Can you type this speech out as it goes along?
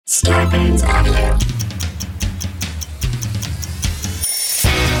Scarpins Avenue.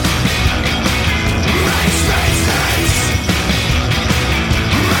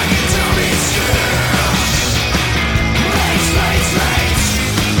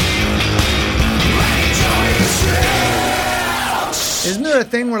 Isn't there a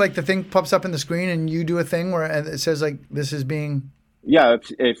thing where like the thing pops up in the screen and you do a thing where it says like this is being? Yeah,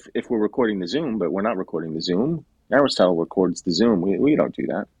 if we're recording the Zoom, but we're not recording the Zoom. Aristotle records the Zoom. We don't do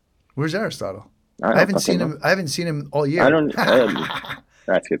that. Where's Aristotle? I haven't seen him. I haven't seen him all year. I don't.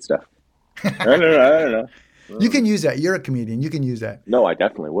 That's good stuff. I don't know. You can use that. You're a comedian. You can use that. No, I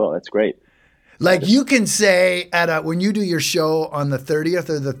definitely will. That's great. Like you can say when you do your show on the 30th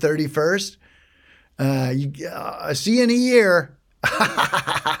or the 31st, see you in a year.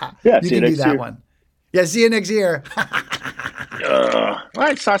 Yeah, you can do that one. Yeah, see you next year.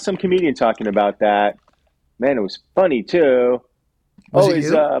 I saw some comedian talking about that. Man, it was funny too.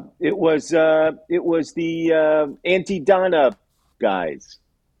 It was the Anti-Donna guys.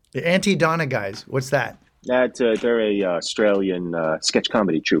 The Anti-Donna guys. What's that? They're a Australian sketch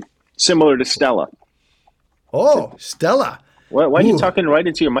comedy troupe, similar to Stella. Oh, Stella. Why are you talking right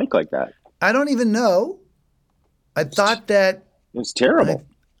into your mic like that? I don't even know. I thought that it's terrible.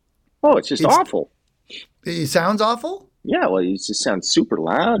 It's just awful. It sounds awful. Yeah, well, it just sounds super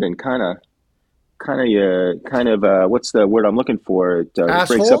loud and kind of. What's the word I'm looking for? It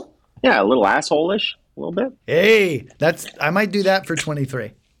asshole? Breaks up. Yeah, a little asshole-ish, a little bit. Hey, I might do that for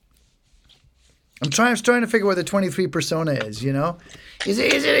 23. I'm trying to figure what the 23 persona is. You know, is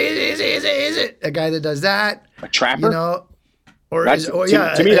it a guy that does that? A trapper? You know,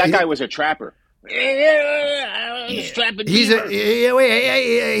 to me, that guy was a trapper. He's a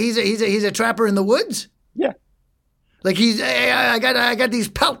trapper in the woods. Yeah. Like I got these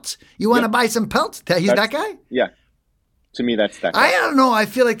pelts. You want to buy some pelts? He's that guy? Yeah. To me, that's that guy. I don't know. I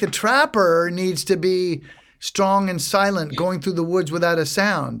feel like the trapper needs to be strong and silent, going through the woods without a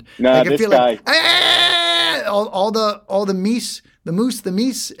sound. No, like, this I feel guy. Like, all the meese,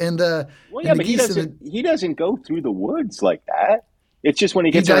 and the. Well, yeah, but he doesn't go through the woods like that. It's just when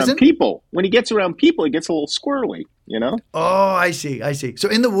he gets around people. When he gets around people, he gets a little squirrely. You know? Oh, I see. So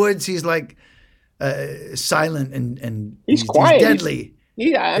in the woods, he's like. Silent and he's quiet. He's deadly.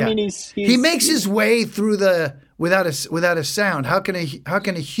 I mean, he makes his way through without a sound. How can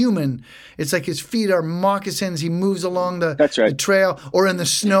a human? It's like his feet are moccasins. He moves along the trail, or in the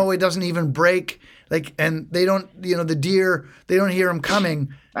snow, it doesn't even break. Like, and they don't, the deer, they don't hear him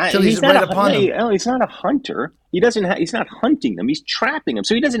coming until he's right upon them. He's not a hunter. He's not hunting them. He's trapping them.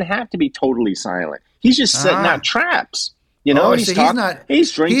 So he doesn't have to be totally silent. He's just setting out traps. You know, he's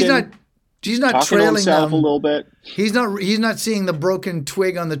drinking. He's not trailing them a little bit. He's not seeing the broken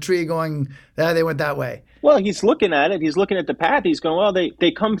twig on the tree going, they went that way. Well, he's looking at it. He's looking at the path. He's going, well,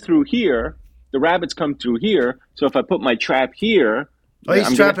 they come through here. The rabbits come through here. So if I put my trap here. Oh,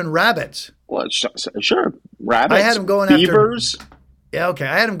 he's trapping rabbits. Well, sure. Rabbits. I had him going beavers. Yeah, okay.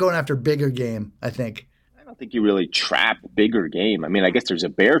 I had him going after bigger game, I think. I don't think you really trap bigger game. I mean, I guess there's a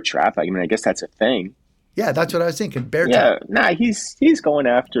bear trap. I mean, I guess that's a thing. Yeah, that's what I was thinking. Bear trap. Nah, he's going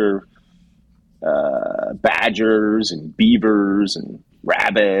after badgers and beavers and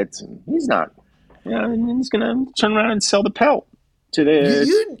rabbits, and he's not. He's gonna turn around and sell the pelt to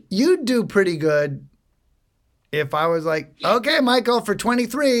the. You'd do pretty good if I was like, okay, Michael, for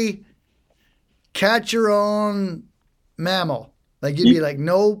 23, catch your own mammal. Like you'd be like,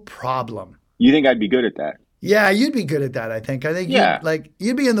 no problem. You think I'd be good at that? Yeah, you'd be good at that. I think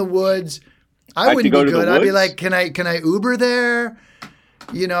you'd be in the woods. I wouldn't be good. I'd be like, can I Uber there?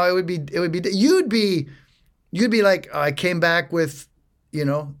 You know, it would be. You'd be like, I came back with,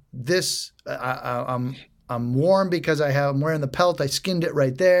 this. I'm warm because I'm wearing the pelt. I skinned it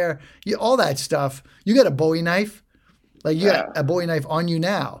right there. All that stuff. You got a Bowie knife, like you got a Bowie knife on you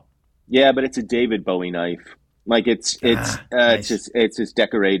now. Yeah, but it's a David Bowie knife. Like it's just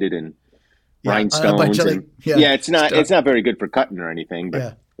decorated in rhinestones. It's not very good for cutting or anything, but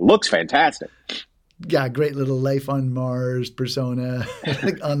it looks fantastic. Yeah, great little Life on Mars persona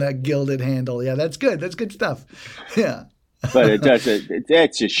on that gilded handle. Yeah, that's good. That's good stuff. Yeah. But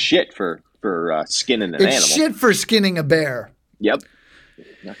it's just shit for skinning an animal. It's shit for skinning a bear. Yep.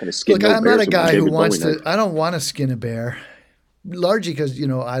 Not going to skin Look, I'm not a guy who wants to. I don't want to skin a bear, largely because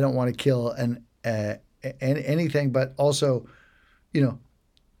I don't want to kill anything, but also,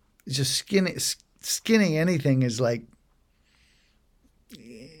 just skinning anything is like.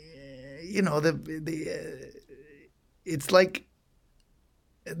 It's like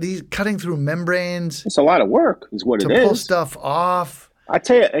these cutting through membranes. It's a lot of work, is what it is. To pull stuff off. I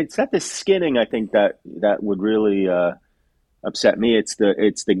tell you, it's not the skinning. I think that would really upset me. It's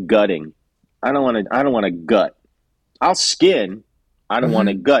the gutting. I don't want to gut. I'll skin. I don't want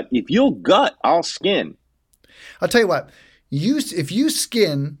to gut. If you'll gut, I'll skin. I'll tell you what. If you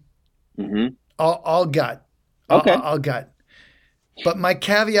skin, I'll gut. Okay. I'll gut. But my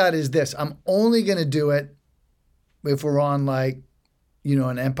caveat is this: I'm only going to do it if we're on like,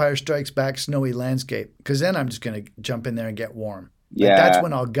 an Empire Strikes Back snowy landscape, because then I'm just going to jump in there and get warm. Yeah, that's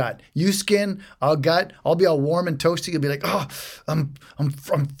when I'll gut. You skin, I'll gut. I'll be all warm and toasty. You'll be like, oh, I'm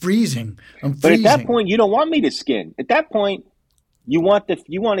freezing. But at that point, you don't want me to skin. At that point, you want to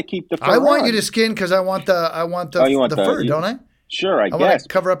keep the fur. I want you to skin because I want the fur, don't I? Sure, I guess. Want to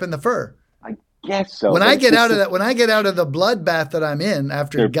cover up in the fur. I guess so. When I get out of the bloodbath that I'm in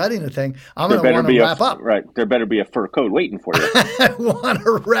after gutting the thing, I'm going to want to wrap up. Right, there better be a fur coat waiting for you. I want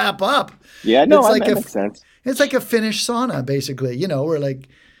to wrap up. Yeah, no, that makes sense. It's like a Finnish sauna, basically. Where like,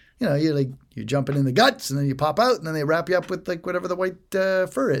 you're jumping in the guts and then you pop out and then they wrap you up with like whatever the white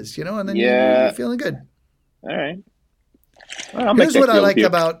fur is, and then you're feeling good. All right. Well, here's what I like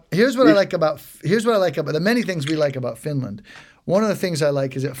about the many things we like about Finland. One of the things I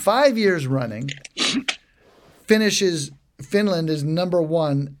like is that 5 years running, Finland is number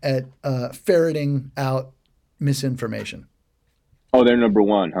one at ferreting out misinformation. Oh, they're number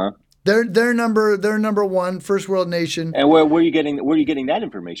one, huh? They're number one, first world nation. And where are you getting that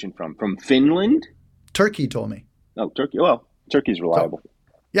information from? From Finland? Turkey told me. Oh, Turkey. Well, Turkey's reliable.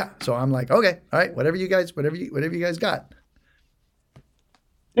 So I'm like, okay, all right, whatever you guys got.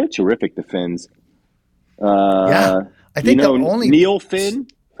 They're terrific, the Finns. I think the only Neil Finn,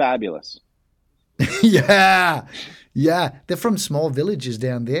 fabulous. yeah, they're from small villages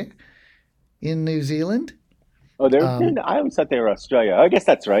down there in New Zealand. Oh, I always thought they were Australia. I guess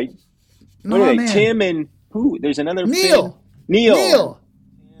that's right. What are they? Man. Tim and who? There's another Neil. Finn.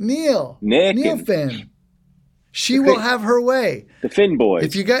 Neil. Nick. Neil Finn. She will have her way. The Finn boys.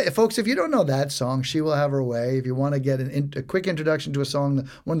 If you don't know that song, She Will Have Her Way. If you want to get a quick introduction to a song,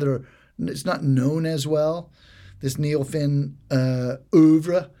 one that it's not known as well, this Neil Finn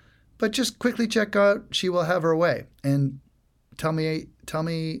oeuvre, but just quickly check out She Will Have Her Way and tell me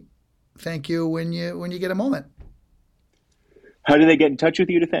thank you when you get a moment. How do they get in touch with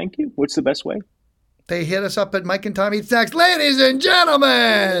you to thank you? What's the best way? They hit us up at Mike and Tom Eat Snacks. Ladies and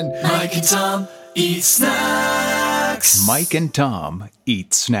gentlemen, Mike and Tom Eat Snacks. Mike and Tom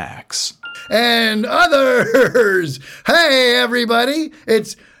Eat Snacks. And others. Hey, everybody.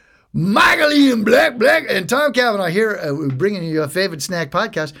 It's Michael Ian Black and Tom Cavanaugh here bringing you your favorite snack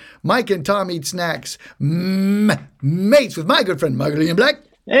podcast, Mike and Tom Eat Snacks. Mates with my good friend, Michael Ian Black.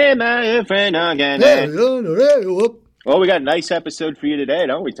 Hey, my friend again. Well, we got a nice episode for you today,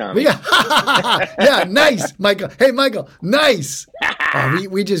 don't we, Tommy? Yeah, nice, Michael. Hey, Michael, nice.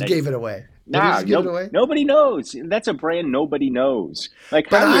 We just gave it away. Nobody knows. That's a brand nobody knows.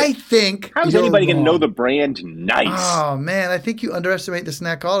 But I think how's anybody going to know the brand Nice? Oh man, I think you underestimate the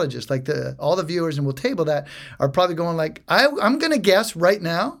snackologist. Like all the viewers, and we'll table that, are probably going like, I'm going to guess right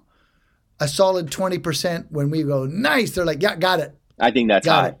now, a solid 20% when we go nice. They're like, yeah, got it. I think that's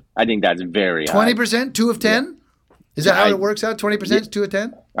high. I think that's very high. 20%, 2 of 10. Yeah. Is that how it works out? 20% is 2 of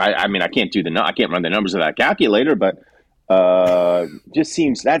 10. I mean, I can't run the numbers of that calculator, but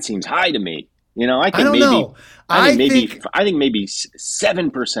seems high to me. I think I think maybe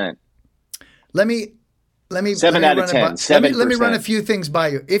 7%. Let me 7 out of 10. 7%. Let me run a few things by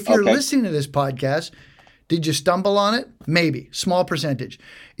you. If you're listening to this podcast, did you stumble on it? Maybe. Small percentage.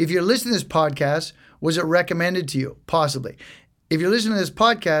 If you're listening to this podcast, was it recommended to you? Possibly. If you're listening to this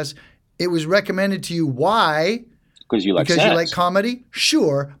podcast, it was recommended to you. Why? Because you like comedy?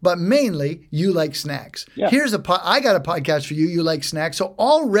 Sure. But mainly, you like snacks. Yeah. I got a podcast for you. You like snacks. So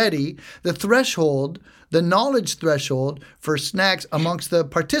already the knowledge threshold for snacks amongst the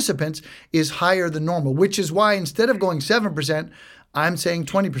participants is higher than normal, which is why instead of going 7%, I'm saying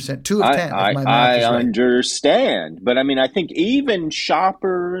 20%, 2 of 10. If my math is right. I understand. But I mean, I think even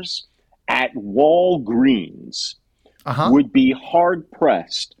shoppers at Walgreens would be hard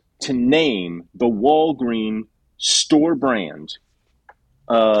pressed to name the Walgreens store brand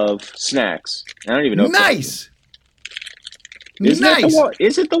of snacks. I don't even know. Nice. Is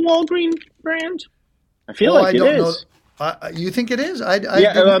it the Walgreens brand? I feel like it is. You think it is?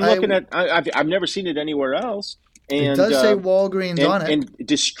 I'm looking at. I've never seen it anywhere else. And, it does say Walgreens on it, and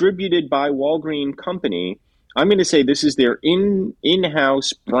distributed by Walgreens Company. I'm going to say this is their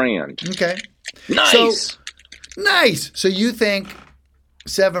in-house brand. Okay. Nice. Nice. So you think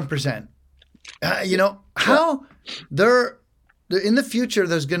 7%? How there in the future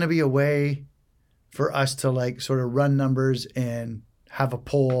there's going to be a way for us to like sort of run numbers and have a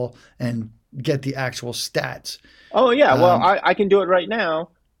poll and get the actual stats. Oh yeah, well I can do it right now.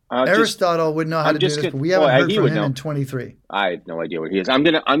 Aristotle would know how to do this, but we haven't heard from him in 23. I have no idea what he is. I'm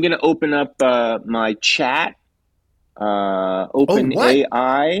gonna open up my chat. Open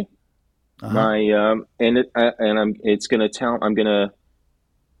AI. My it's gonna tell.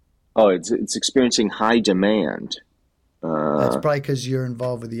 It's experiencing high demand. That's probably because you're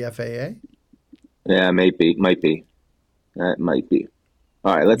involved with the FAA. Yeah, might be. That might be.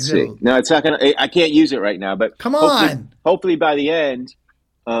 All right, let's see. No, it's not gonna. I can't use it right now. But come on. Hopefully by the end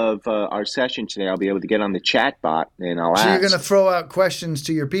of our session today, I'll be able to get on the chat bot and I'll ask. So you're going to throw out questions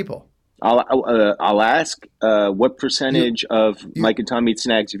to your people. I'll ask what percentage of Mike and Tom Eat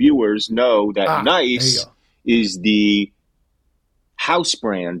Snacks viewers know that Nice is the house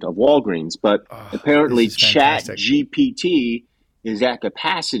brand of Walgreens, but apparently Chat GPT is at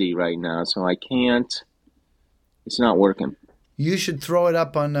capacity right now, so I can't. It's not working. You should throw it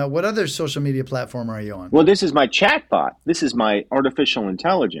up on what other social media platform are you on? Well, this is my chat bot. This is my artificial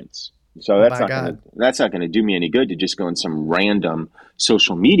intelligence. So that's not going to do me any good to just go on some random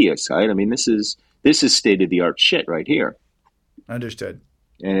social media site. I mean, this is state of the art shit right here. Understood.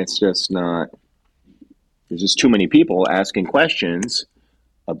 And it's just not. There's just too many people asking questions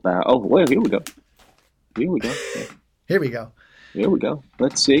about. Oh, wait, here we go. Here we go.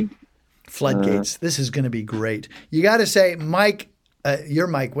 Let's see. Floodgates. This is going to be great. You got to say, Mike. You're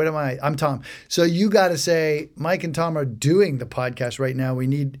Mike. What am I? I'm Tom. So you got to say, Mike and Tom are doing the podcast right now. We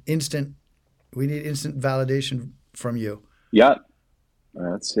need instant validation from you. Yep.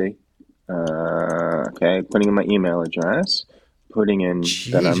 Let's see. Okay. Putting in my email address. Putting in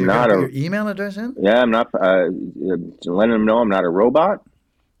that I'm not your email address in? Yeah, I'm not. Letting them know I'm not a robot.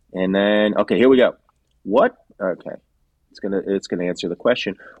 And then, okay, here we go. What? Okay. It's gonna answer the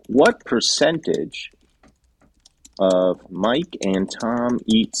question. What percentage of Mike and Tom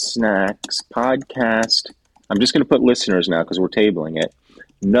Eat Snacks podcast, I'm just going to put listeners now because we're tabling it,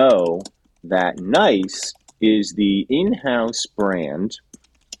 know that Nice is the in-house brand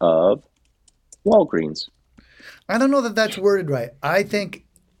of Walgreens? I don't know that that's worded right. I think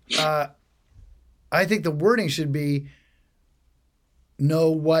the wording should be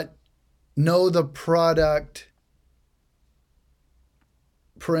know the product,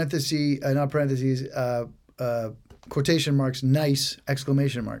 quotation marks, Nice,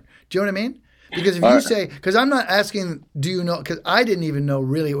 exclamation mark. Do you know what I mean? Because if you say, because I'm not asking, do you know, because I didn't even know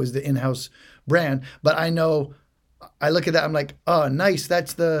really it was the in-house brand, but I know, I look at that, I'm like, oh, Nice,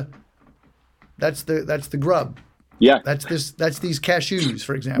 that's the grub. Yeah. That's these cashews,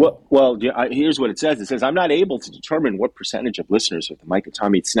 for example. Well, here's what it says. It says, I'm not able to determine what percentage of listeners of the Mike and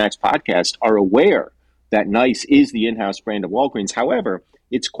Tom Eat Snacks podcast are aware that Nice is the in-house brand of Walgreens. However,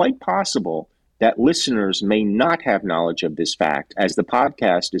 it's quite possible that listeners may not have knowledge of this fact, as the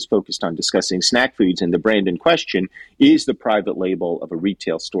podcast is focused on discussing snack foods and the brand in question is the private label of a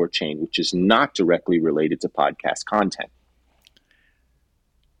retail store chain, which is not directly related to podcast content.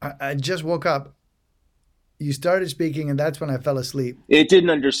 I just woke up. You started speaking, and that's when I fell asleep. It didn't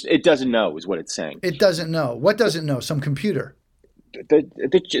understand. It doesn't know, is what it's saying. It doesn't know. What doesn't know? Some computer.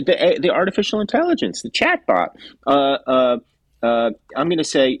 The artificial intelligence, the chat bot. I'm going to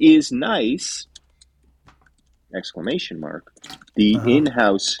say, is Nice, exclamation mark, the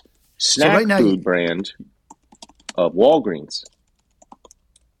in-house snack food brand of Walgreens?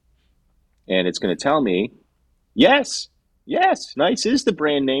 And it's going to tell me, yes, Nice is the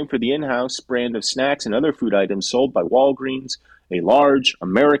brand name for the in-house brand of snacks and other food items sold by Walgreens, a large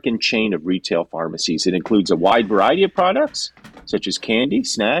American chain of retail pharmacies. It includes a wide variety of products, such as candy,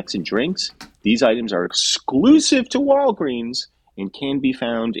 snacks, and drinks. These items are exclusive to Walgreens and can be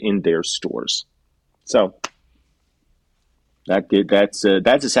found in their stores. So that's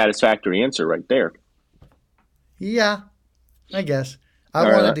a satisfactory answer right there. Yeah, I guess. I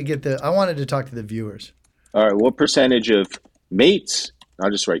wanted to talk to the viewers. All right, what percentage of mates, I'll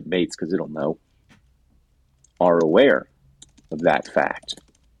just write mates because it'll know, are aware of that fact?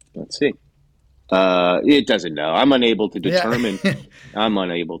 Let's see. It doesn't know. I'm unable to determine. Yeah. I'm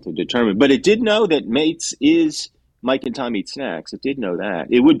unable to determine. But it did know that mates is Mike and Tom Eat Snacks. It did know that.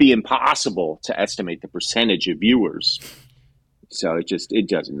 It would be impossible to estimate the percentage of viewers. So it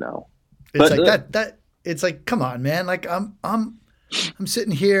doesn't know. It's but, like that. It's like, come on, man. Like I'm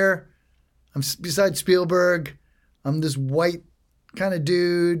sitting here. I'm beside Spielberg. I'm this white kind of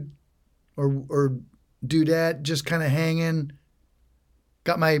dude or dudette just kind of hanging.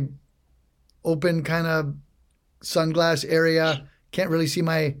 Got my open kind of sunglass area. Can't really see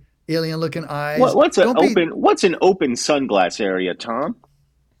my alien-looking eyes. What's an open sunglass area, Tom?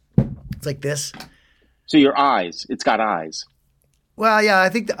 It's like this. So your eyes. It's got eyes. Well, yeah, I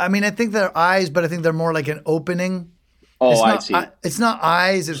think they're eyes, but I think they're more like an opening. Oh, I see. It's not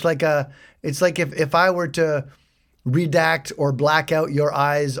eyes. It's like if I were to redact or black out your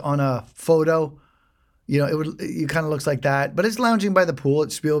eyes on a photo, it kind of looks like that. But it's lounging by the pool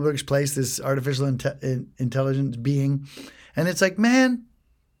at Spielberg's place, this artificial intelligence being, and it's like, man,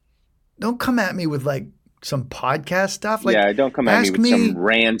 don't come at me with like some podcast stuff. Like, yeah, don't come at me with some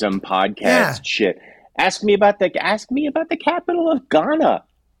random podcast shit. Ask me about the capital of Ghana.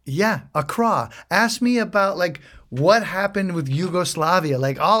 Yeah, Accra. Ask me about like what happened with Yugoslavia.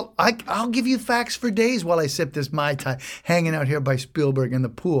 Like I'll give you facts for days while I sip this Mai Tai, hanging out here by Spielberg in the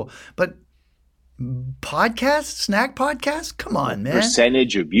pool. But snack podcasts? Come on, man.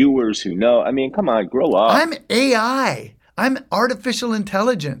 Percentage of viewers who know. I mean, come on, grow up. I'm AI. I'm artificial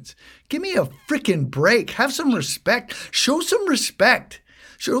intelligence. Give me a freaking break. Have some respect. Show some respect.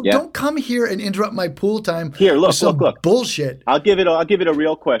 Don't come here and interrupt my pool time. Here, look. Bullshit. I'll give it a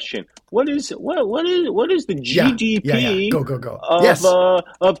real question. What is the GDP Go.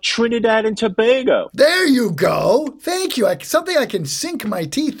 Of Trinidad and Tobago? There you go. Thank you. Something I can sink my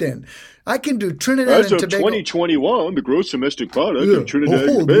teeth in. I can do Trinidad and Tobago. As of 2021, the gross domestic product of Trinidad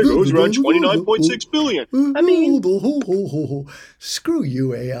and Tobago is around $29.6 billion. I mean, screw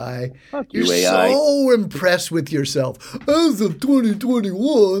you, AI. Fuck You're you, AI. so impressed with yourself. As of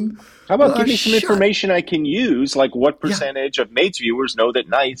 2021. How about give me some information I can use, like what percentage of Mates viewers know that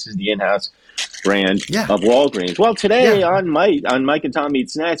Nice is the in-house brand of Walgreens? Well, today on Mike and Tom Eat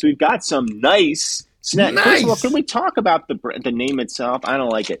Snacks, we've got some nice snacks. Nice. First of all, can we talk about the name itself? I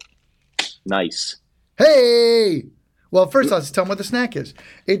don't like it. Nice. Hey! Well, first let's tell them what the snack is.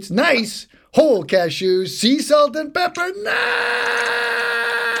 It's nice, whole cashews, sea salt and pepper. Nice!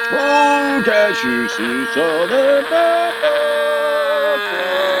 Whole cashews, sea salt and pepper.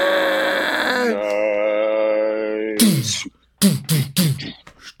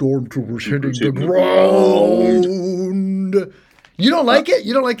 Stormtroopers hitting the ground. You don't like it?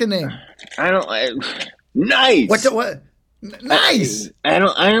 You don't like the name? I don't. Nice. What? Nice. I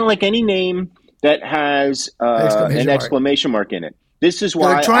don't like any name that has an exclamation mark in it. This is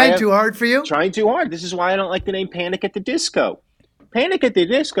why they're trying too hard for you. Trying too hard. This is why I don't like the name Panic at the Disco. Panic at the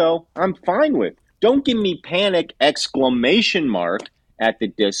Disco, I'm fine with. Don't give me Panic exclamation mark at the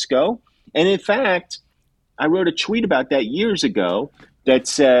Disco. And in fact, I wrote a tweet about that years ago that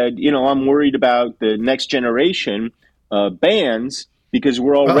said, I'm worried about the next generation bands because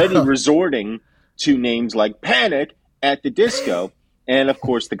we're already resorting to names like Panic at the Disco, and of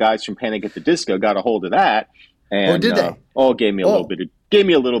course, the guys from Panic at the Disco got a hold of that, and did they? Gave me a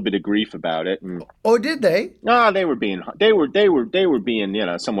little bit of grief about it. And, did they? No, they were being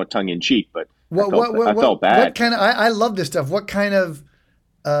somewhat tongue in cheek, but I felt bad. What kind of? I love this stuff. What kind of?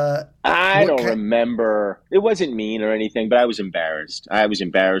 I don't remember. It wasn't mean or anything, but I was embarrassed. I was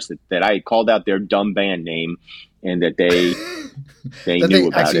embarrassed that I called out their dumb band name and that they knew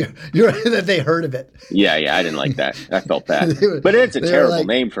about it. That they heard of it. Yeah, I didn't like that. I felt bad. But it's a terrible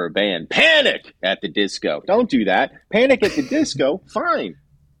name for a band. Panic at the Disco. Don't do that. Panic at the Disco. Fine.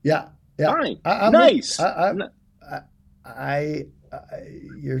 Yeah. Fine. Nice.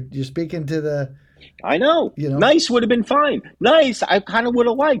 You're speaking to the. I know. Nice would have been fine. Nice, I kind of would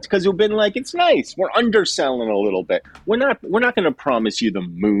have liked because it would have been like, it's nice. We're underselling a little bit. We're not going to promise you the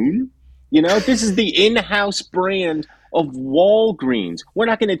moon. This is the in-house brand of Walgreens. We're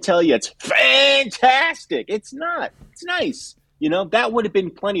not going to tell you it's fantastic. It's not. It's nice. That would have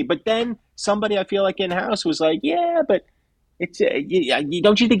been plenty. But then somebody I feel like in-house was like, yeah, but it's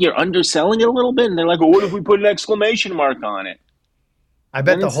don't you think you're underselling it a little bit? And they're like, well, what if we put an exclamation mark on it? I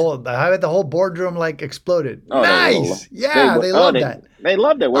bet the whole boardroom exploded. Oh, nice. They loved that. They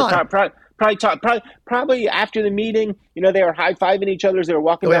loved it. We're probably after the meeting, they were high-fiving each other as they were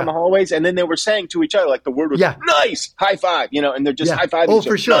walking down the hallways, and then they were saying to each other, like the word was, nice, high five, and they're just high-fiving each other.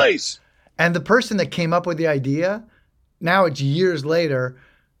 For sure. Nice. And the person that came up with the idea, now it's years later,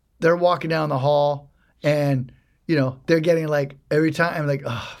 they're walking down the hall, and, they're getting every time, I'm like,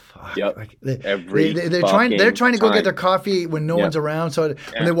 oh, fuck. Yep. They're trying to go get their coffee when no one's around, so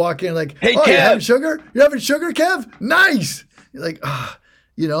when they walk in, hey, Kev. You having sugar? You having sugar, Kev? Nice. You're like,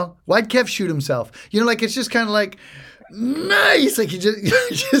 why'd Kev shoot himself? It's just kind of nice. You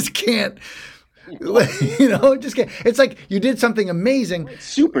just can't. Just can't. It's like you did something amazing.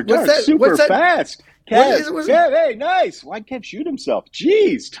 Super dark, super fast. Kev, hey, nice. Why'd Kev shoot himself?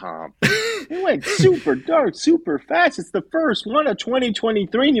 Jeez, Tom. It went super dark, super fast. It's the first one of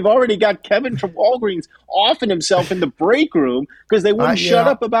 2023, and you've already got Kevin from Walgreens offing himself in the break room because they wouldn't shut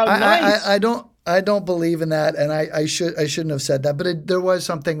up about nice. I don't believe in that, and I shouldn't have said that. But there was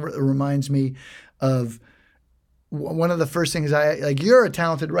something that reminds me of one of the first things you're a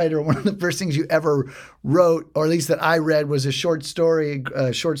talented writer. One of the first things you ever wrote, or at least that I read, was a short story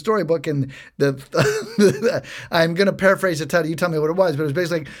book. And I'm going to paraphrase the title. You tell me what it was, but it was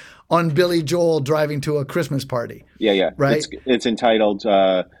basically on Billy Joel driving to a Christmas party. Yeah. Right. It's entitled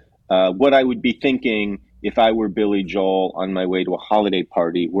 "What I Would Be Thinking If I Were Billy Joel on My Way to a Holiday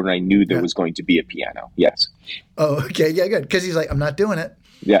Party Where I Knew There Was Going to Be a Piano." Yes. Oh, okay. Yeah, good. Because he's like, I'm not doing it.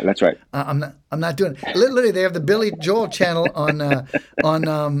 Yeah, that's right. I'm not doing it. Literally, they have the Billy Joel channel on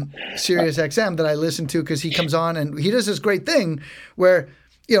Sirius XM that I listen to because he comes on and he does this great thing where,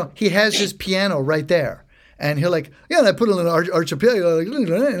 he has his piano right there. And he'll and I put it in an archipelago,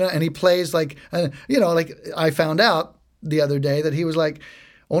 and he plays like I found out the other day that he was like,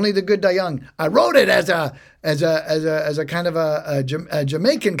 "Only the good die young." I wrote it as a kind of a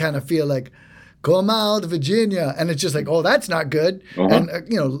Jamaican kind of feel, like, "Come out, Virginia," and it's just like, oh, that's not good. And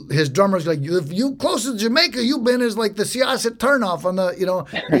his drummer's like, "If you close to Jamaica, you've been as like the Siyaset turnoff on the,"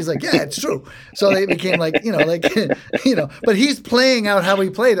 and he's like, "Yeah, it's true." So they became but But he's playing out how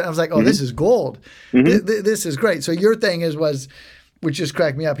he played it. I was like, oh, this is gold. This is great. So your thing which just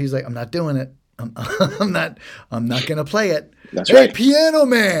cracked me up. He's like, "I'm not doing it. I'm not going to play it." That's hey, right. Piano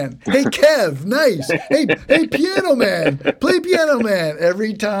Man. Hey, Kev. Nice. Hey, Piano Man. Play Piano Man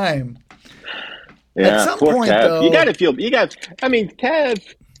every time. Yeah, at some point, Kev. though, Kev.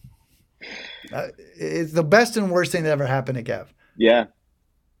 It's the best and worst thing that ever happened to Kev. Yeah.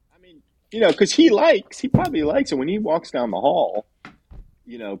 Because he probably likes it when he walks down the hall.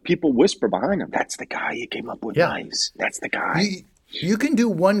 People whisper behind him, "That's the guy you came up with. Yeah. Nice. That's the guy." You can do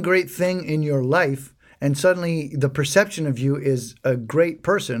one great thing in your life, and suddenly the perception of you is a great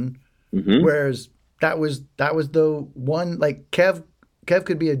person, whereas that was the one, like Kev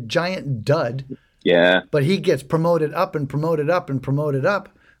could be a giant dud. Yeah. But he gets promoted up and promoted up and promoted up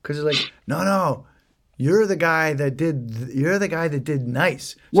because it's like, no, you're the guy that did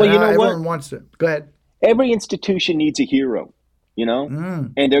nice. So well, everyone wants to. Go ahead. Every institution needs a hero,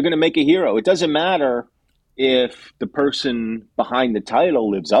 and they're going to make a hero. It doesn't matter if the person behind the title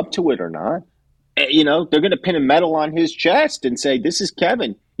lives up to it or not. They're going to pin a medal on his chest and say, "This is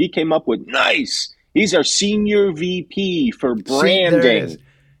Kevin. He came up with nice. He's our senior VP for branding."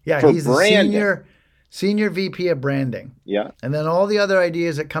 He's the senior VP of branding. Yeah. And then all the other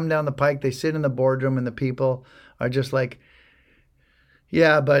ideas that come down the pike, they sit in the boardroom and the people are just like,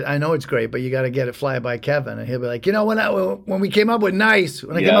 "Yeah, but I know it's great, but you got to get it fly by Kevin." And he'll be like, when we came up with nice,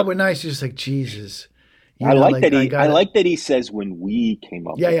 he's just like, Jesus. I like that he says when we came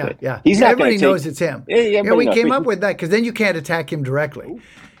up with it. Yeah. He's not Everybody knows it's him. Yeah, we came up with that because then you can't attack him directly.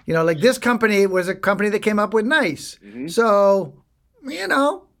 This company was a company that came up with nice. So,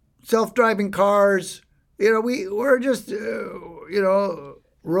 self-driving cars, we're just,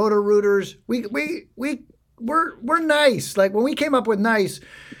 Roto-Rooters. We're nice. Like when we came up with nice,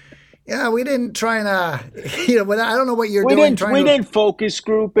 we didn't try and, I don't know what you're doing. We didn't focus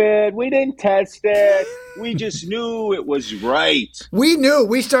group it. We didn't test it. We just knew it was right. We knew.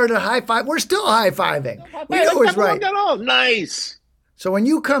 We started high five. We're still high-fiving. We knew it was right. Nice. So when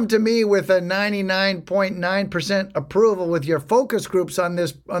you come to me with a 99.9% approval with your focus groups on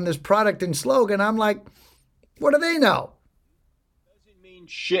this product and slogan, I'm like, what do they know? Doesn't mean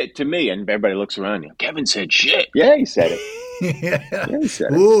shit to me. And everybody looks around. Kevin said shit. Yeah, he said it. Yeah, he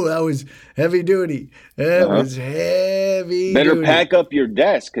said it. Ooh, that was heavy duty. That was heavy Better duty. pack up your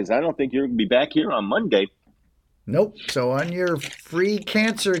desk because I don't think you're going to be back here on Monday. Nope. So on your free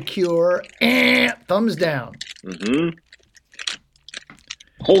cancer cure, thumbs down.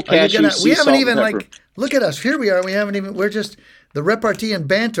 Whole cashew, we haven't even look at us. Here we are. We're just, the repartee and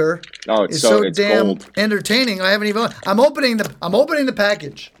banter is so damn cold. Entertaining. I'm opening the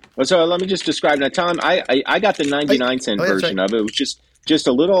package. Well, so let me just describe that. Tom, I got the 99-cent version of it. It was just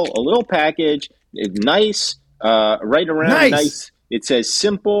a little package. Nice, right around nice. It says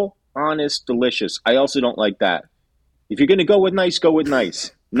simple, honest, delicious. I also don't like that. If you're going to go with nice, go with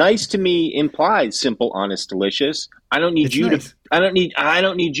nice. Nice to me implies simple, honest, delicious. I don't need you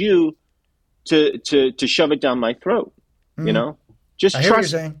to shove it down my throat.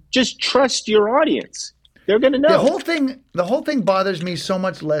 Just trust your audience. They're going to know. The whole thing bothers me so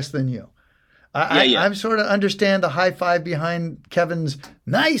much less than you. I sort of understand the high five behind Kevin's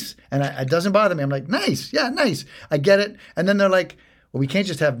nice, and it doesn't bother me. I'm like, nice, yeah, nice. I get it. And then they're like, well, we can't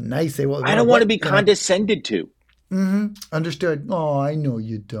just have nice. I don't want to be condescended to. Understood. Oh, I know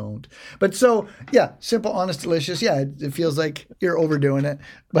you don't. But so, yeah, simple, honest, delicious. Yeah, it feels like you're overdoing it.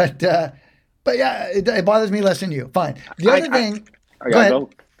 But yeah, it bothers me less than you. Fine. The other thing. Go ahead. Go.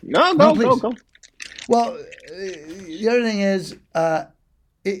 Go. Well, the other thing is,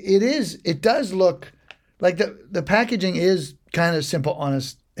 it does look like the packaging is kind of simple,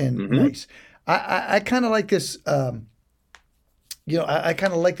 honest, and nice. I kind of like this. I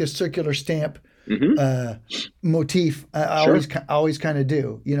kind of like this circular stamp motif. I always kind of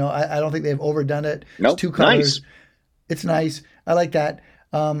do. I don't think they've overdone it. Nope. It's 2 colors. Nice. It's nice. I like that.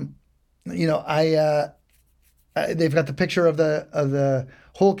 They've got the picture of the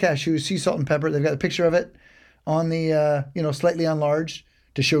whole cashew, sea salt and pepper. They've got a picture of it on the slightly enlarged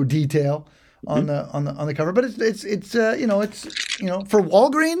to show detail on the cover. But it's for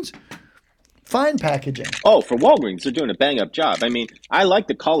Walgreens, fine packaging. Oh, for Walgreens, they're doing a bang up job. I mean, I like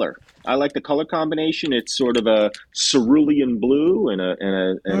the color. I like the color combination. It's sort of a cerulean blue and a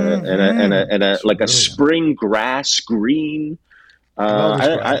like a spring grass green.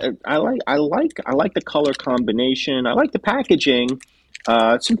 I like the color combination. I like the packaging.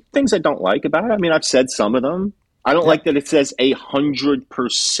 Some things I don't like about it. I mean, I've said some of them. I don't like that it says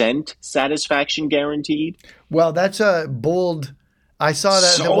 100% satisfaction guaranteed. Well, that's a bold. I saw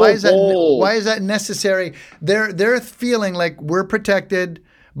that. So why is that? bold. Why is that necessary? They're feeling we're protected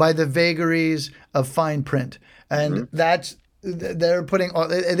by the vagaries of fine print, and they're putting.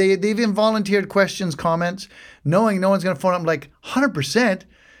 They've even volunteered questions, comments, knowing no one's going to phone up 100%.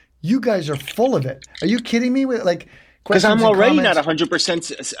 You guys are full of it. Are you kidding me? Because I'm already not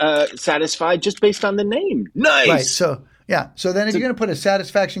 100% satisfied just based on the name. Nice. Right. So then if you're going to put a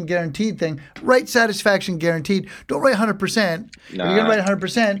satisfaction guaranteed thing, write satisfaction guaranteed. Don't write 100%. If you're going to write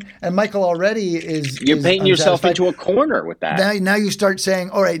 100%, and Michael already is You're painting yourself into a corner with that. Now you start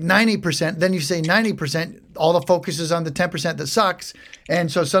saying, all right, 90%. Then you say 90%. All the focus is on the 10% that sucks.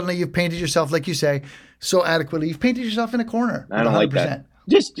 And so suddenly you've painted yourself, like you say, so adequately. You've painted yourself in a corner. I don't 100%. like that.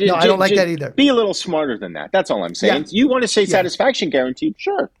 I don't like that either. Be a little smarter than that. That's all I'm saying. Yeah. You want to say satisfaction guaranteed?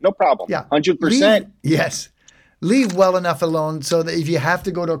 Sure, no problem. Yeah. 100%. Yes. Leave well enough alone so that if you have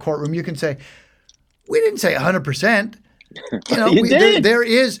to go to a courtroom, you can say, we didn't say 100%. There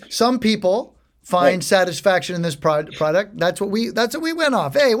is some people find satisfaction in this product. That's what we went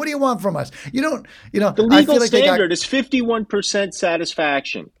off. Hey, what do you want from us? The legal standard is 51%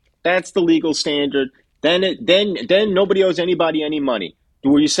 satisfaction. That's the legal standard. Then nobody owes anybody any money.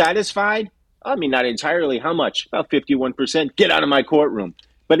 Were you satisfied? I mean, not entirely. How much? About 51%. Get out of my courtroom.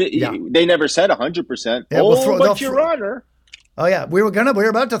 But they never said 100%. Yeah, Your Honor. Oh yeah, we were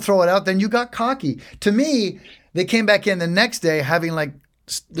about to throw it out. Then you got cocky. To me, they came back in the next day having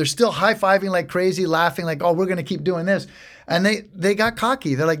they're still high-fiving like crazy, laughing like, oh, we're going to keep doing this. And they got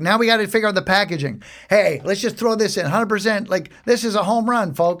cocky. They're like, now we got to figure out the packaging. Hey, let's just throw this in 100%. This is a home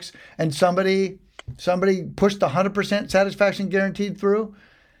run, folks. And somebody pushed the 100% satisfaction guaranteed through,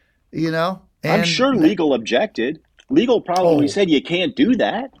 And I'm sure legal objected. Legal probably said you can't do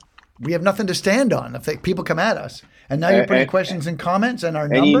that. We have nothing to stand on if people come at us. And now you're putting questions and comments and our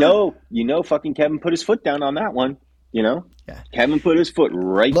number. And fucking Kevin put his foot down on that one. Yeah. Kevin put his foot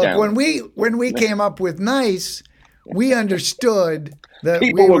right down. Look, when we came up with nice, we understood that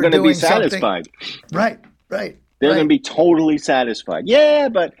people were going to be something. satisfied. Right. They're going to be totally satisfied. Yeah,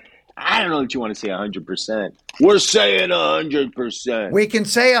 but I don't know that you want to say 100%. We're saying 100%. We can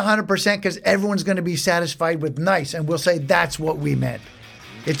say 100% because everyone's going to be satisfied with nice, and we'll say that's what we meant.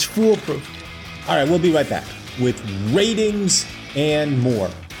 It's foolproof. All right, we'll be right back with ratings and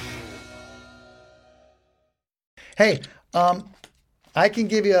more. Hey, I can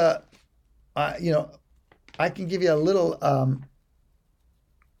give you a little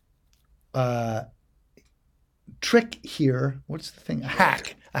trick here. What's the thing? A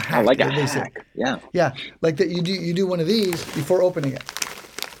hack. I like a hack. Yeah. Yeah. Like that you do one of these before opening it.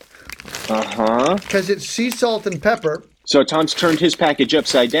 Because it's sea salt and pepper. So Tom's turned his package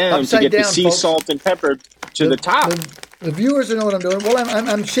upside down to get the sea salt and pepper to the top. The viewers will know what I'm doing. Well,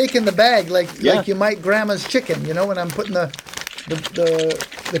 I'm shaking the bag like you might grandma's chicken, when I'm putting the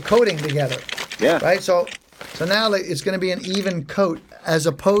coating together. Yeah. Right? So now it's going to be an even coat as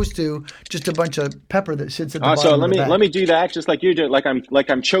opposed to just a bunch of pepper that sits at the bottom. So let me do that just like you did, like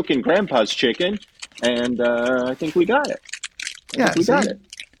I'm choking Grandpa's chicken, and I think we got it. We got it.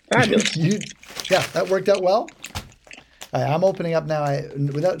 Fabulous. That worked out well. All right, I'm opening up now.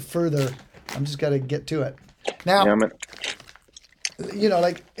 Without further, I'm just got to get to it. Now,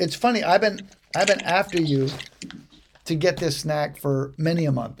 it's funny. I've been after you to get this snack for many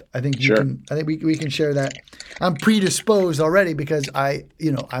a month. I think we can share that. I'm predisposed already because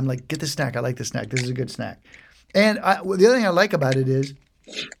I'm like, get the snack. I like the snack. This is a good snack. And the other thing I like about it is,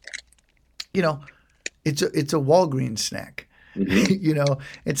 it's a Walgreens snack. Mm-hmm.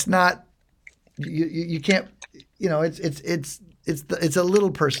 It's not. You can't. It's a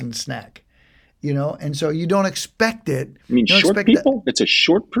little person snack. you know, and so you don't expect it. I mean, short people? It's a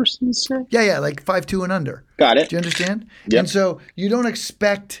short person snack? Yeah, like 5'2" and under. Got it. Do you understand? Yep. And so you don't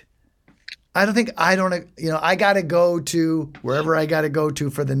expect, I got to go to wherever I got to go to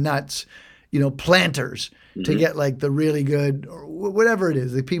for the nuts, you know, Planters to get like the really good, or whatever it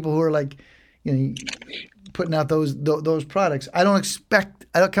is, the people who are like, you know, putting out those products.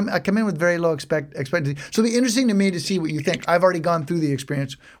 I come in with very low expectancy. So it'll be interesting to me to see what you think. I've already gone through the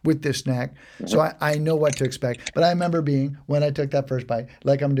experience with this snack, so I know what to expect. But I remember being, when I took that first bite,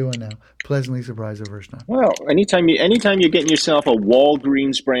 like I'm doing now, pleasantly surprised the first time. Well, anytime you're getting yourself a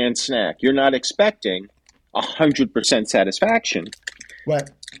Walgreens brand snack, you're not expecting 100% satisfaction. What?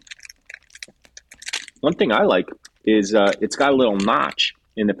 One thing I like is it's got a little notch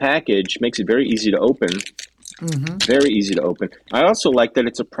in the package, makes it very easy to open. Mm-hmm. Very easy to open. I also like that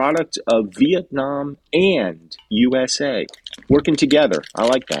it's a product of Vietnam and USA working together. I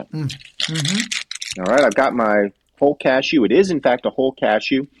like that. Mm-hmm. All right, I've got my whole cashew. It is, in fact, a whole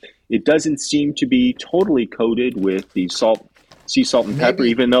cashew. It doesn't seem to be totally coated with the sea salt and pepper,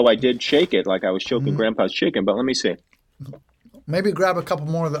 even though I did shake it like I was choking Grandpa's chicken. But let me see. Maybe grab a couple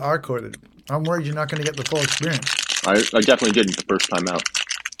more that are coated. I'm worried you're not going to get the full experience. I definitely didn't the first time out.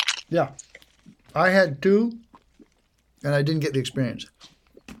 Yeah. I had 2, and I didn't get the experience.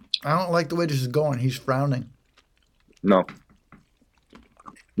 I don't like the way this is going. He's frowning. No.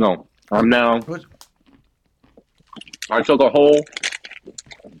 I'm now... I took a whole...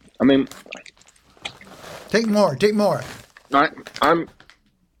 I mean... Take more. Take more. I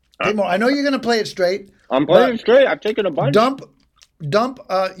know you're going to play it straight. I'm playing it straight. I've taken a bunch. Dump.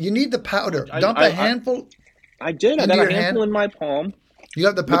 You need the powder. Dump a handful. I did. I got a handful in my palm. You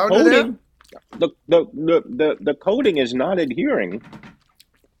got the powder there? The coating is not adhering.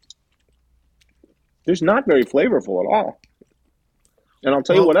 It's not very flavorful at all. And I'll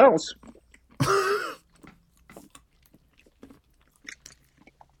tell you what else.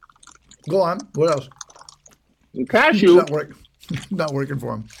 Go on. What else? The cashew. Not working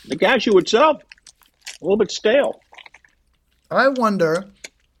for him. The cashew itself, a little bit stale. I wonder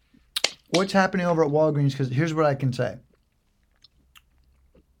what's happening over at Walgreens, because here's what I can say.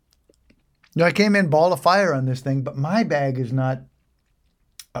 You know, I came in ball of fire on this thing, but my bag is not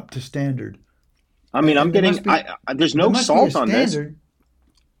up to standard. I mean, I'm getting... there's no salt on this.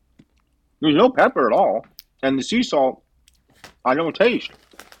 There's no pepper at all. And the sea salt, I don't taste.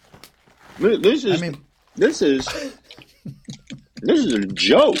 This is a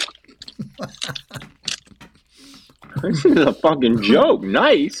joke. This is a fucking joke.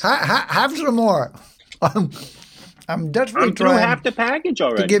 Nice. Have some more. I'm desperately trying half the package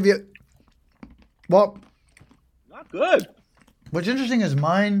already to give you. Well, not good. What's interesting is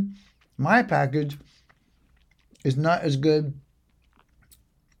my package is not as good.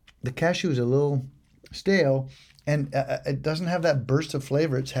 The cashew is a little stale, and it doesn't have that burst of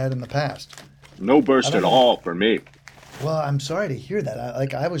flavor it's had in the past. No burst at all for me. Well, I'm sorry to hear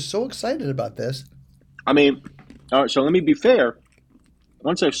that. I was so excited about this. I mean, all right, so let me be fair.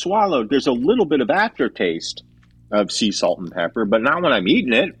 Once I've swallowed, there's a little bit of aftertaste of sea salt and pepper, but not when I'm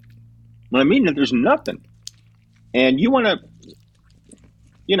eating it. When I'm eating it, there's nothing. And you want to,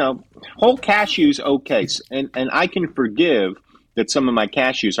 whole cashews, okay. And I can forgive that some of my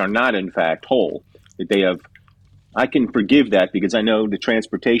cashews are not, in fact, whole. That I can forgive that because I know the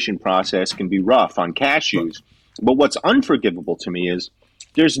transportation process can be rough on cashews. But what's unforgivable to me is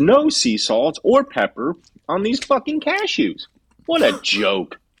there's no sea salt or pepper on these fucking cashews. What a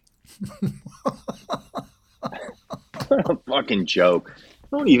joke. What a fucking joke.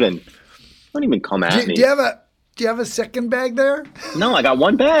 Don't even come at me. Do you have a second bag there? No, I got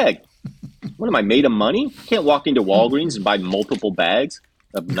one bag. What am I, made of money? Can't walk into Walgreens and buy multiple bags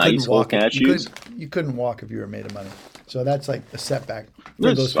of nice whole cashews. You couldn't walk if you were made of money. So that's like a setback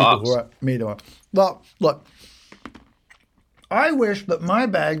for those people who are made of money. Well, look, I wish that my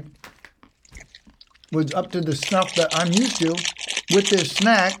bag was up to the snuff that I'm used to with this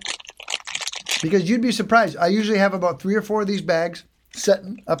snack, because you'd be surprised. I usually have about 3 or 4 of these bags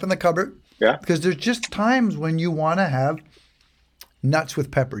sitting up in the cupboard. Yeah. Because there's just times when you want to have nuts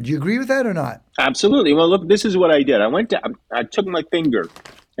with pepper. Do you agree with that or not? Absolutely. Well, look, this is what I did. I took my finger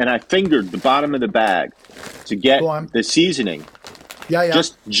and I fingered the bottom of the bag to get the seasoning. Yeah.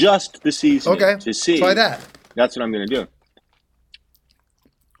 Just the seasoning. Okay. To see. Try that. That's what I'm going to do.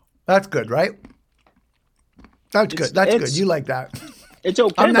 That's good, right? That's good. You like that. It's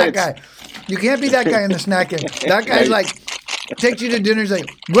okay. I'm that guy. You can't be that guy in the snacking. That guy's like, takes you to dinner. He's like,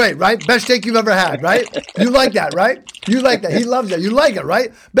 great, right? Best steak you've ever had, right? You like that, right? You like that. He loves that. You like it,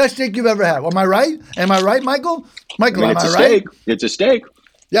 right? Best steak you've ever had. Am I right? Am I right, Michael? Michael, am I right? It's a steak.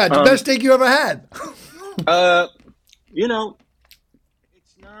 Yeah, it's the best steak you ever had. You know,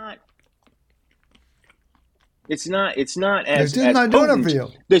 it's not as not potent. doing it for you.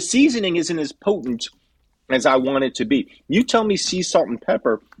 The seasoning isn't as potent as I want it to be. You tell me sea salt and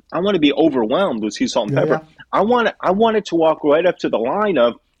pepper, I want to be overwhelmed with sea salt and pepper. Yeah. I want it to walk right up to the line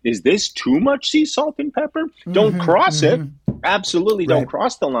of, is this too much sea salt and pepper? Don't cross it. Absolutely don't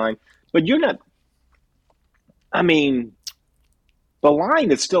cross the line. But you're not, I mean, the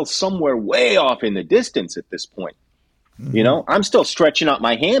line is still somewhere way off in the distance at this point. You know, I'm still stretching out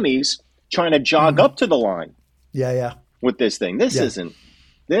my hammies trying to jog up to the line. Yeah. With this thing. This isn't,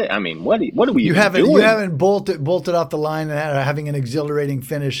 I mean, what are we doing? You haven't bolted off the line and having an exhilarating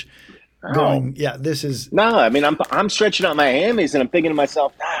finish going, this is. No, I mean, I'm stretching out my hammies and I'm thinking to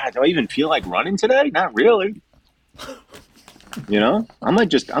myself, do I even feel like running today? Not really. You know, I might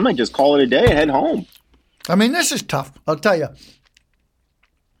just call it a day and head home. I mean, this is tough. I'll tell you.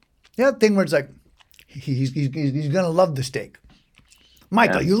 Yeah, thing where it's like, he's going to love the steak.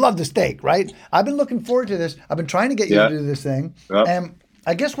 Michael, you love the steak, right? I've been looking forward to this. I've been trying to get you to do this thing. Yep. And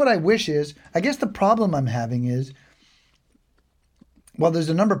I guess what I wish is, the problem I'm having is, well, there's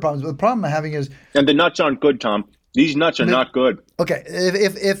a number of problems, but the problem I'm having is... And the nuts aren't good, Tom. These nuts are not good. Okay,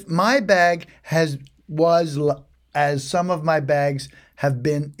 if my bag was as some of my bags have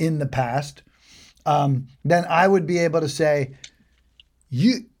been in the past, then I would be able to say,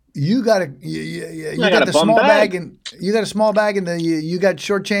 you got a small bag and you got a small bag and you got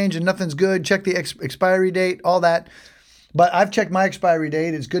short change and nothing's good. Check the expiry date, all that. But I've checked my expiry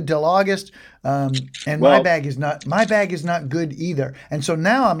date; it's good till August, my bag is not good either. And so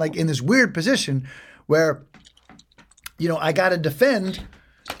now I'm like in this weird position where, I got to defend.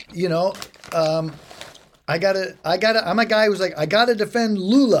 I'm a guy who's like, I got to defend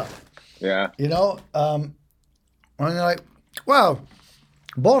Lula. Yeah. And they're like, wow.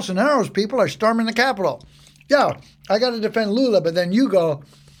 Bolsonaro's people are storming the Capitol. Yeah, I got to defend Lula, but then you go,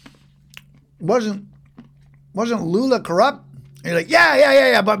 wasn't Lula corrupt? And you're like,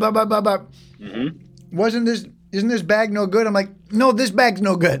 yeah, but. Isn't this bag no good? I'm like, no, this bag's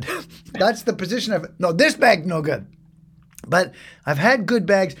no good. That's the position of it. No, this bag's no good. But I've had good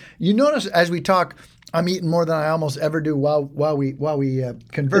bags. You notice as we talk, I'm eating more than I almost ever do while we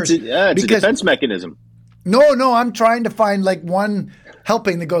converse. It's a defense mechanism. No, I'm trying to find like one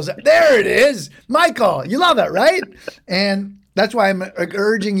helping that goes, there it is. Michael, you love it, right? And that's why I'm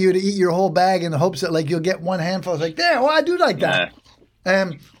urging you to eat your whole bag in the hopes that like you'll get one handful. It's like, yeah, well, I do like that.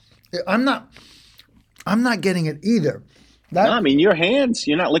 And I'm not getting it either. No, I mean, your hands,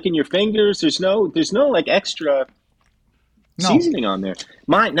 you're not licking your fingers. There's no like extra seasoning on there.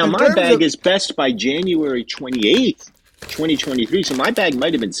 My bag is best by January 28th, 2023. So my bag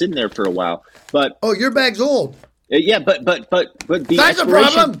might have been sitting there for a while. But your bag's old. Yeah, but the that's a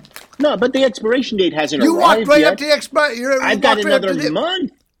problem. No, but the expiration date hasn't arrived yet. You walked right up to the expiry. I've got another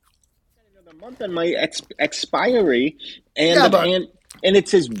month. Another month on my expiry, and it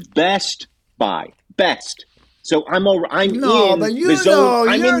says best by best. So I'm in the zone.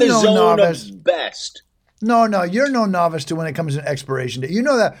 I'm in the zone of best. No, you're no novice to when it comes to expiration date. You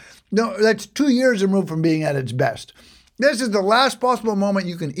know that. No, that's 2 years removed from being at its best. This is the last possible moment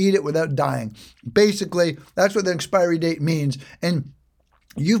you can eat it without dying. Basically, that's what the expiry date means. And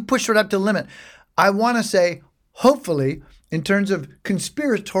you've pushed it up to the limit. I want to say, hopefully, in terms of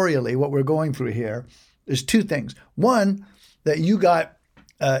conspiratorially, what we're going through here, there's two things. One, that you got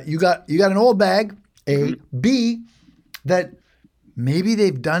an old bag. A. B, that maybe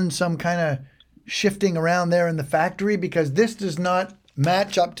they've done some kind of shifting around there in the factory because this does not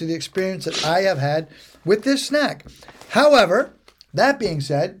match up to the experience that I have had with this snack. However, that being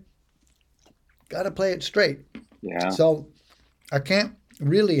said, got to play it straight. Yeah. So I can't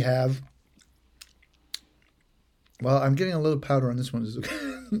really have. Well, I'm getting a little powder on this one. It's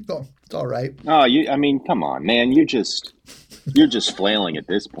all right. Oh, come on, man. You're just flailing at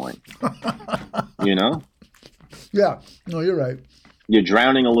this point. Yeah. No, you're right. You're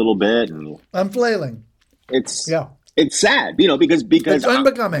drowning a little bit, and I'm flailing. It's sad, because it's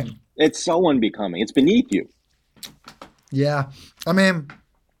unbecoming. It's so unbecoming. It's beneath you. Yeah. I mean,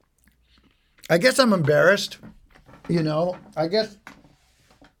 I guess I'm embarrassed. I guess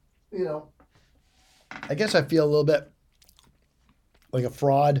I feel a little bit like a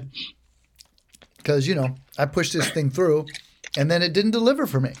fraud because, I pushed this thing through and then it didn't deliver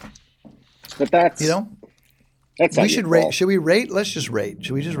for me. But that's, that's we should rate. Should we rate? Let's just rate.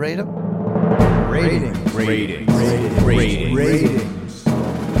 Should we just rate them? Ratings.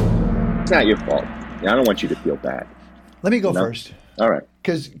 It's not your fault. I don't want you to feel bad. Let me go first. All right.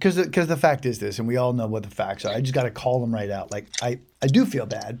 Because the fact is this, and we all know what the facts are. I just got to call them right out. Like, I do feel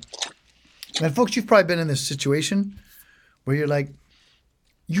bad. And folks, you've probably been in this situation where you're like,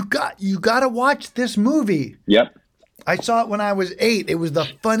 you got to watch this movie. Yep. I saw it when I was 8. It was the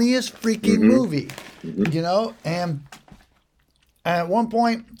funniest freaking movie, you know? And at one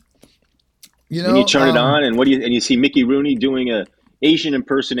point, you know, and you turn it on, and you see Mickey Rooney doing a Asian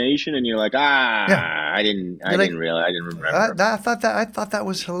impersonation, and you're like, I didn't remember. I thought that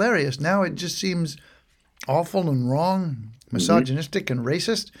was hilarious. Now it just seems awful and wrong, misogynistic and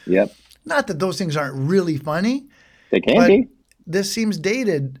racist. Yep. Not that those things aren't really funny. They can be. This seems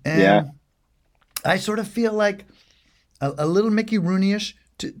dated, and I sort of feel like a little Mickey Rooney-ish,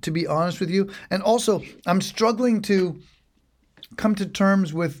 to be honest with you. And also, I'm struggling to come to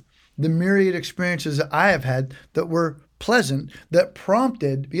terms with the myriad experiences that I have had that were pleasant, that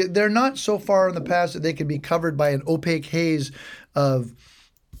prompted. They're not so far in the past that they can be covered by an opaque haze of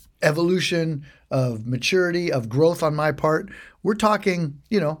evolution, of maturity, of growth on my part. We're talking,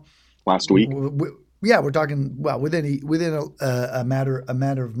 you know, last week. We're talking within a matter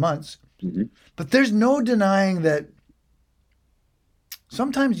of months. Mm-hmm. But there's no denying that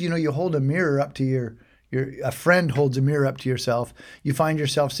sometimes, you know, you hold a mirror up to a friend holds a mirror up to yourself. You find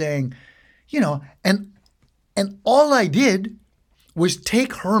yourself saying, you know, and all I did was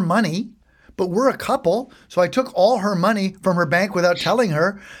take her money, but we're a couple, so I took all her money from her bank without telling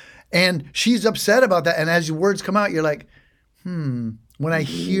her, and she's upset about that. And as your words come out, you're like, when I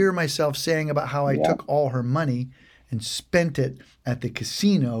hear myself saying about how I took all her money and spent it at the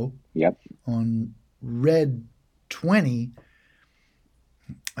casino on Red 20,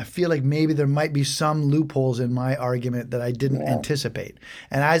 I feel like maybe there might be some loopholes in my argument that I didn't anticipate.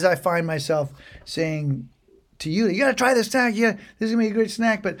 And as I find myself saying to you, you got to try this snack. Yeah, this is going to be a great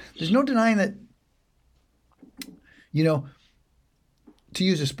snack. But there's no denying that, you know, to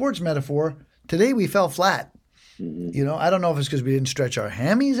use a sports metaphor, today we fell flat. You know, I don't know if it's because we didn't stretch our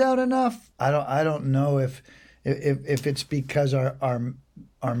hammies out enough. I don't know if it's because our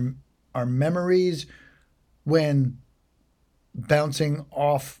memories when bouncing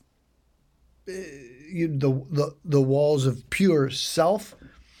off the walls of pure self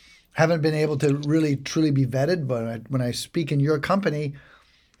haven't been able to really truly be vetted. But when I speak in your company,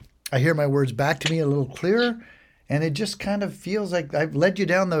 I hear my words back to me a little clearer, and it just kind of feels like I've led you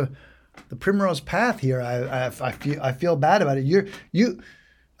down the primrose path here. I feel bad about it.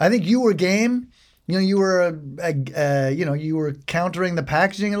 I think you were game. You know, you were you were countering the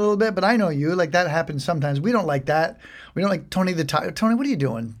packaging a little bit, but I know you, like, that happens sometimes. We don't like that. We don't like Tony Tony, what are you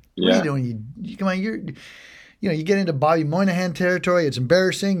doing? What are you doing? You come on, you get into Bobby Moynihan territory. It's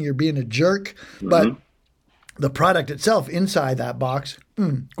embarrassing. You're being a jerk. But the product itself inside that box,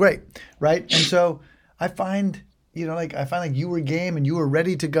 great, right? And so I find like you were game and you were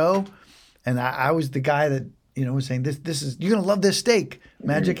ready to go, and I was the guy that, you know, was saying this is, you're gonna love this steak,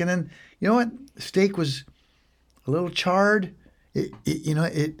 Magic. And then, you know what? The steak was a little charred. At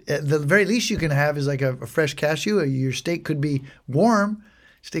the very least you can have is like a fresh cashew. Your steak could be warm.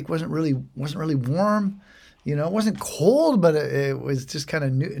 Steak wasn't really warm. You know, it wasn't cold, but it was just kind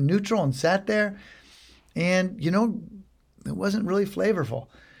of neutral and sat there. And, you know, it wasn't really flavorful.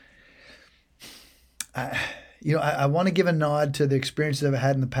 I want to give a nod to the experiences I've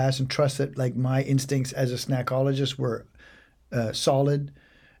had in the past and trust that, like, my instincts as a snackologist were solid,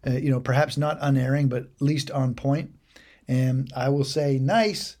 perhaps not unerring, but at least on point. And I will say,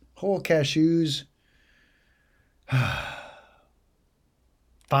 nice whole cashews, 5.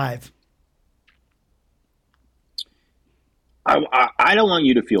 I don't want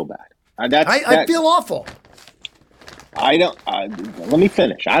you to feel bad. I feel awful. I don't. Let me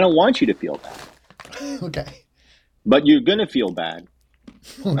finish. I don't want you to feel bad. Okay. But you're gonna feel bad.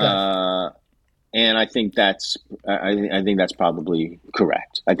 Okay. And I think that's probably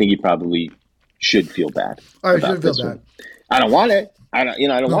correct. I think you probably should feel bad. I should feel bad. I don't want it. I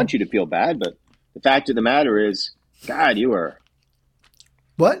don't want you to feel bad. But the fact of the matter is, God, you were.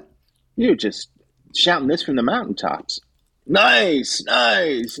 What? You're just shouting this from the mountaintops. Nice.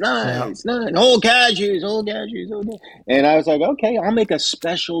 Whole cashews. And I was like, okay, I'll make a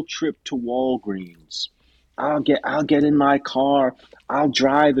special trip to Walgreens. I'll get in my car. I'll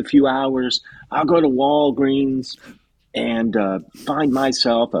drive a few hours. I'll go to Walgreens and find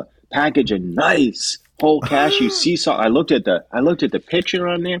myself a package of nice whole cashew sea salt. I looked at the picture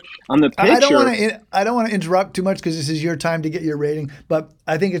on there. On the picture, I don't want to interrupt too much because this is your time to get your rating, but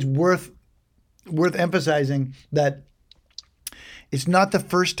I think it's worth emphasizing that it's not the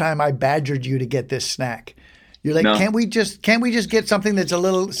first time I badgered you to get this snack. You're like, can't we just get something that's a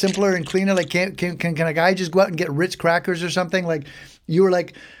little simpler and cleaner? Like, can a guy just go out and get Ritz crackers or something? Like, you were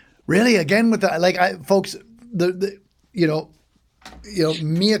like, really again with the folks,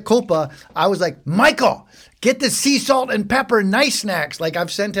 mea culpa. I was like, Michael, get the sea salt and pepper nice snacks. Like,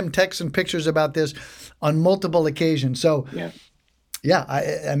 I've sent him texts and pictures about this on multiple occasions. So,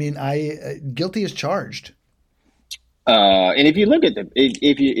 I mean, guilty as charged. And if you look at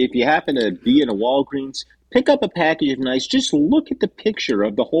if you happen to be in a Walgreens, pick up a package of nice. Just look at the picture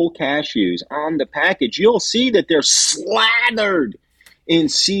of the whole cashews on the package. You'll see that they're slathered in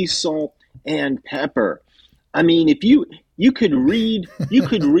sea salt and pepper. I mean, if you could read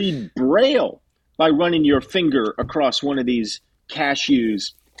Braille by running your finger across one of these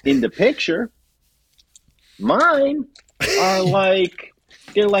cashews in the picture. Mine are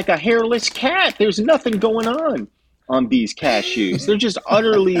they're like a hairless cat. There's nothing going on these cashews. They're just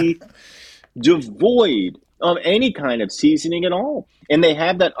utterly devoid of any kind of seasoning at all. And they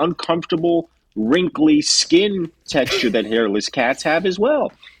have that uncomfortable, wrinkly skin texture that hairless cats have as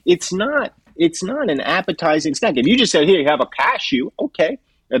well. It's not an appetizing snack. If you just said, here, you have a cashew, okay.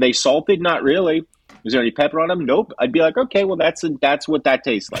 Are they salted? Not really. Is there any pepper on them? Nope. I'd be like, okay, well, that's what that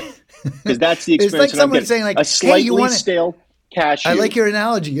tastes like. Because that's the experience. It's like someone saying, like, a slightly stale cashew. I like your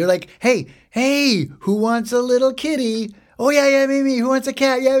analogy. You're like, hey, who wants a little kitty? Oh, yeah, me. Who wants a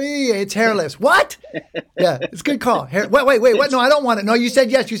cat? Yeah, me. It's hairless. What? Yeah, it's a good call. Wait, what? No, I don't want it. No, you said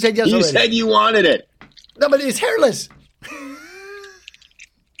yes. You said yes already. You said you wanted it. No, but it's hairless.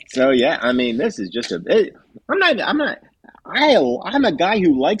 So, yeah, I mean, this is just I'm a guy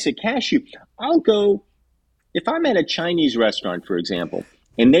who likes a cashew. I'll go, if I'm at a Chinese restaurant, for example,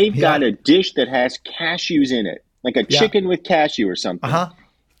 and they've got a dish that has cashews in it, like a chicken with cashew or something. Uh-huh.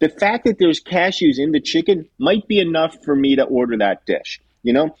 The fact that there's cashews in the chicken might be enough for me to order that dish.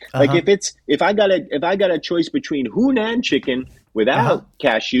 You know, like if I got a choice between Hunan chicken without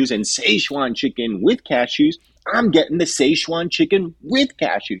cashews and Sichuan chicken with cashews, I'm getting the Sichuan chicken with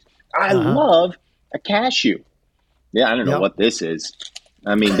cashews. I love a cashew. Yeah, I don't know what this is.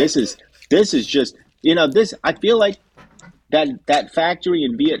 I mean, this is just, this. I feel like that factory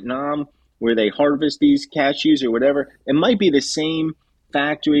in Vietnam where they harvest these cashews or whatever, it might be the same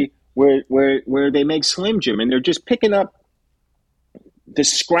factory where they make Slim Jim, and they're just picking up the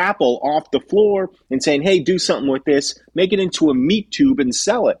scrapple off the floor and saying, hey, do something with this, make it into a meat tube and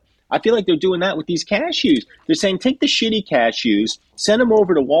sell it. I feel like they're doing that with these cashews. They're saying, take the shitty cashews, send them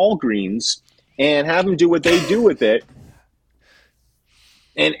over to Walgreens, and have them do what they do with it.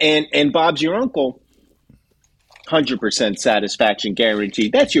 And Bob's your uncle, 100% satisfaction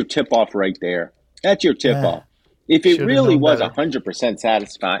guaranteed. That's your tip-off right there. That's your tip-off. If it really was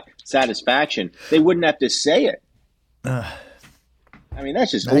 100% satisfaction, they wouldn't have to say it. I mean,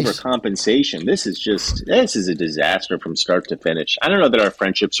 that's just overcompensation. This is a disaster from start to finish. I don't know that our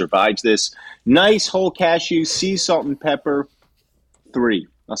friendship survives this. Nice whole cashew, sea salt and pepper, 3.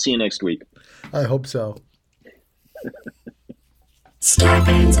 I'll see you next week. I hope so. Star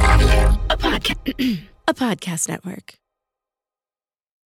Bands Audio, a podcast network.